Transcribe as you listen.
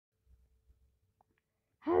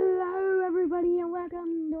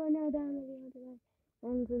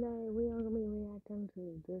And today we are going to be reacting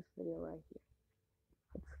to this video right here.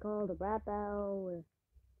 It's called a rap battle with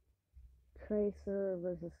Tracer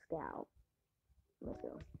versus Scout. Let's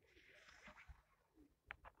go.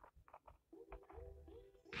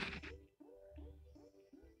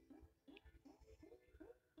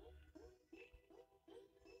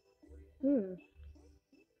 Yeah.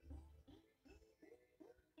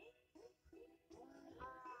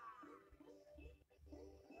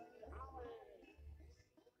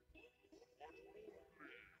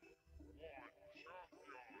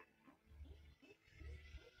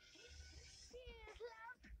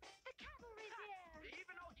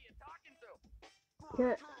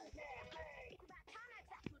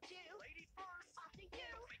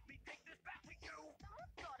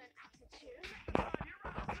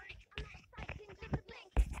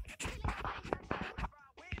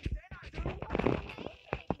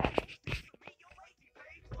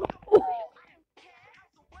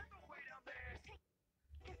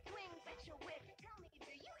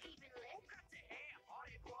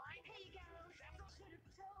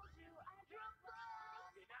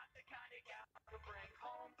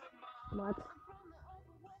 What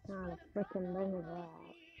kind of freaking thing is that?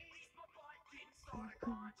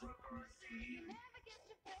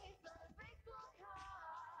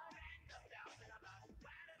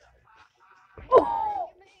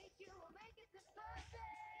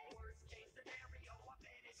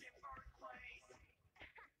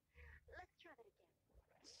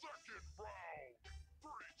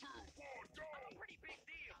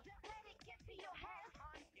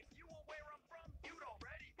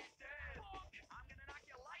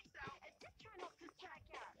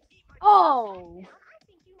 Oh!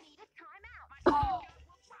 Oh! Oh!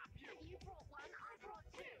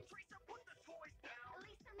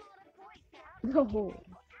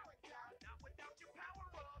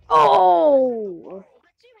 Oh!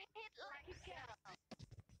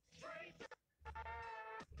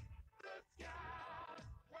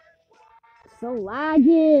 So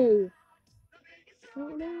laggy!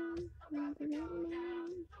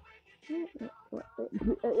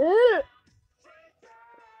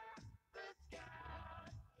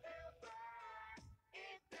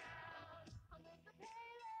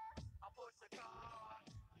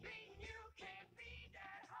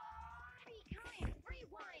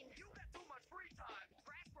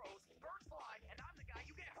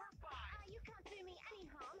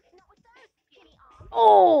 Oh!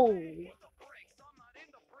 Oh!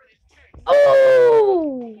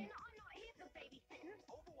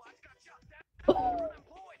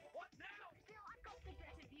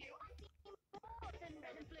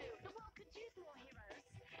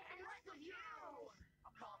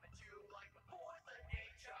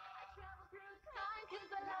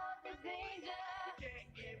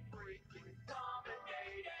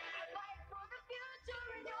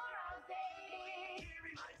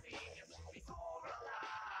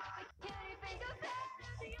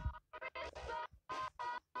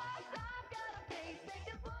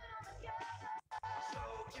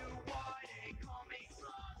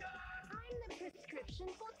 Prescription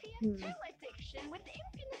for TF2 addiction with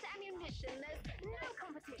infinite ammunition. There's no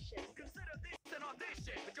competition. Consider this an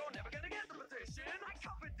audition, but you're never gonna get the position. I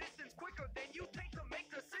cover distance quicker than you take to make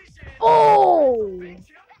decisions. Oh! That's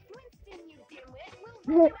Winston, you dimwit. We'll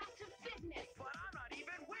run you out of business. But I'm not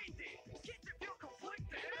even winded. Kids, if you're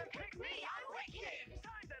conflicted, Then pick me, I'm wicked.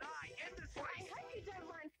 time that I end this I race. hope you don't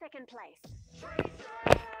mind second place.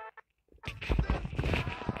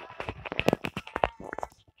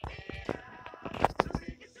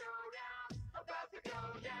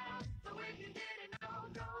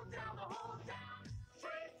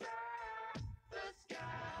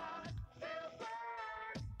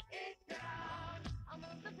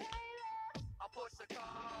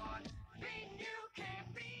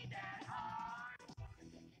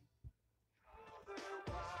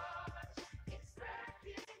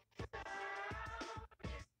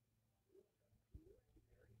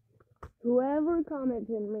 Whoever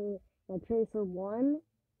commented me that Tracer won,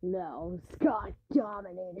 no, Scott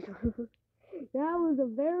dominated. That was a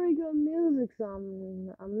very good music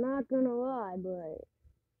song, I'm not gonna lie, but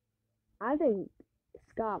I think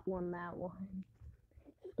Scott won that one.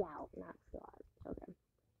 Scout, not Scott. Okay.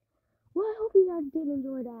 Well, I hope you guys did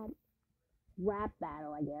enjoy that rap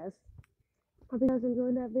battle, I guess. Hope you guys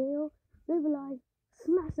enjoyed that video. Leave a like,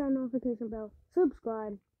 smash that notification bell,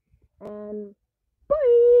 subscribe, and bye!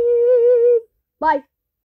 Bye!